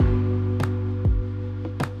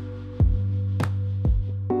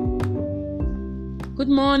Good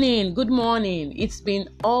morning. It's been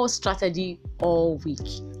all strategy all week,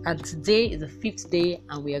 and today is the 5th day,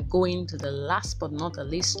 and we are going to the last but not the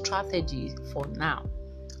least strategy for now.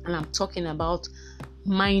 And I'm talking about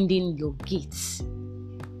minding your gates.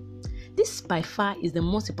 This by far is the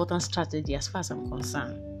most important strategy as far as I'm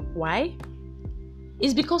concerned. Why?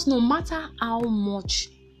 It's because no matter how much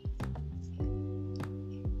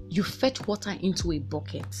you fetch water into a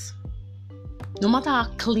bucket, no matter how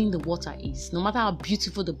clean the water is, no matter how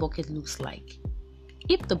beautiful the bucket looks like,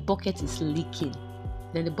 if the bucket is leaking,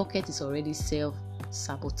 then the bucket is already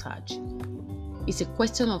self-sabotage. It's a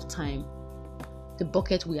question of time. The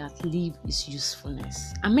bucket will outlive its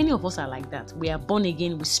usefulness. And many of us are like that. We are born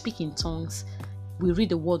again, we speak in tongues, we read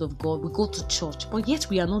the word of God, we go to church, but yet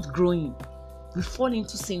we are not growing. We fall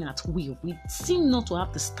into sin at will. We seem not to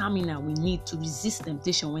have the stamina we need to resist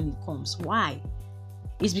temptation when it comes. Why?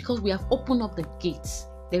 It's because we have opened up the gates.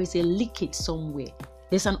 There is a leakage somewhere.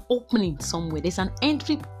 There's an opening somewhere. There's an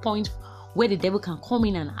entry point where the devil can come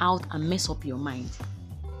in and out and mess up your mind.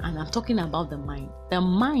 And I'm talking about the mind. The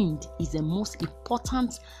mind is the most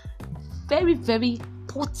important, very, very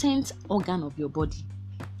potent organ of your body.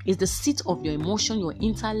 It's the seat of your emotion, your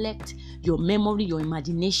intellect, your memory, your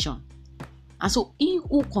imagination. And so he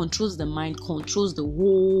who controls the mind controls the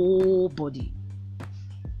whole body.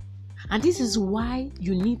 And this is why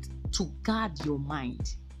you need to guard your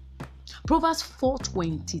mind. Proverbs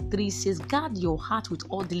 4:23 says, guard your heart with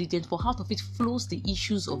all diligence, for out of it flows the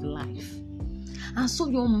issues of life. And so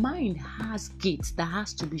your mind has gates that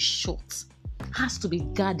has to be shut, has to be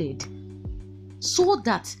guarded, so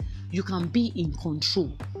that you can be in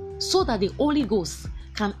control, so that the Holy Ghost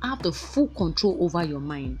can have the full control over your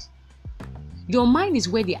mind. Your mind is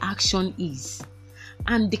where the action is.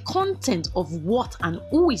 And the content of what and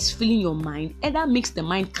who is filling your mind either makes the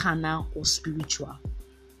mind carnal or spiritual.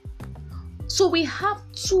 So we have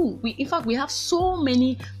two. We have so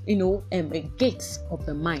many, gates of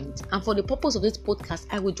the mind. And for the purpose of this podcast,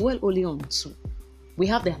 I will dwell only on two. We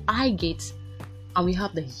have the eye gate and we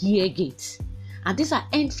have the ear gate. And these are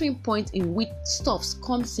entering points in which stuff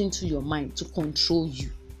comes into your mind to control you.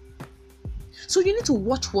 So you need to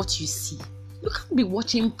watch what you see. You can't be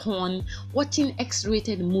watching porn, watching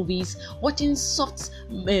X-rated movies, watching soft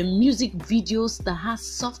music videos that has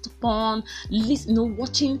soft porn,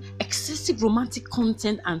 watching excessive romantic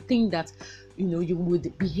content and think that you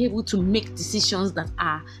would be able to make decisions that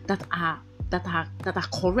are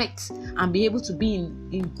correct and be able to be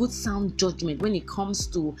in good sound judgment when it comes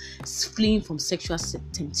to fleeing from sexual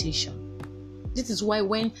temptation. This is why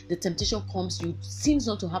when the temptation comes, you seem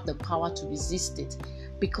not to have the power to resist it,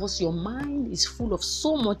 because your mind is full of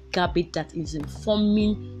so much garbage that is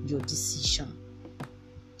informing your decision.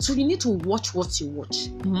 So you need to watch what you watch.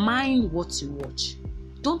 Mind what you watch.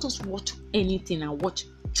 Don't just watch anything and watch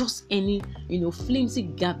just any, flimsy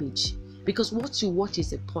garbage, because what you watch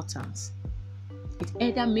is important. It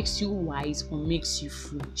either makes you wise or makes you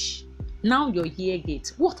foolish. Now your ear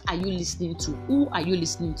gate. What are you listening to? Who are you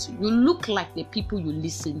listening to? You look like the people you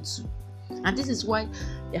listen to. And this is why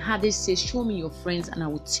the hadith says, show me your friends and I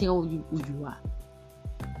will tell you who you are.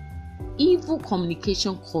 Evil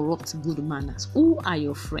communication corrupts good manners. Who are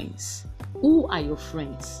your friends? Who are your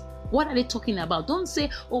friends? What are they talking about? Don't say,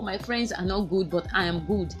 oh, my friends are not good, but I am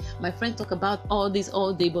good. My friends talk about all this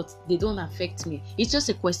all day, but they don't affect me. It's just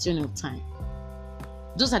a question of time.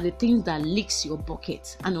 Those are the things that leaks your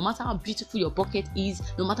bucket. And no matter how beautiful your bucket is,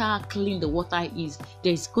 no matter how clean the water is,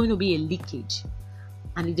 there's going to be a leakage.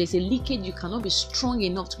 And if there's a leakage, you cannot be strong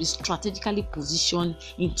enough to be strategically positioned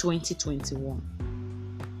in 2021.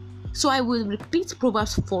 So I will repeat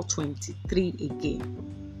Proverbs 4:23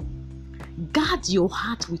 again. Guard your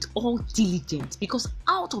heart with all diligence, because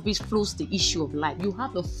out of it flows the issue of life. You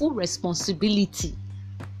have the full responsibility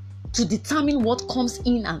to determine what comes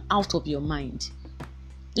in and out of your mind.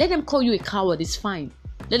 Let them call you a coward, it's fine.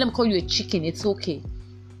 Let them call you a chicken, it's okay.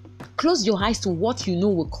 Close your eyes to what you know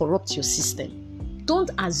will corrupt your system.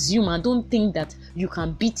 Don't assume and don't think that you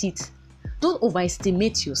can beat it. Don't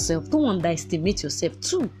overestimate yourself. Don't underestimate yourself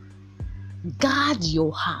too. Guard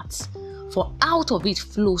your heart, for out of it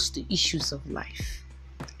flows the issues of life.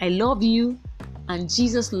 I love you and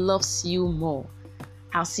Jesus loves you more.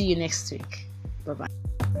 I'll see you next week. Bye-bye.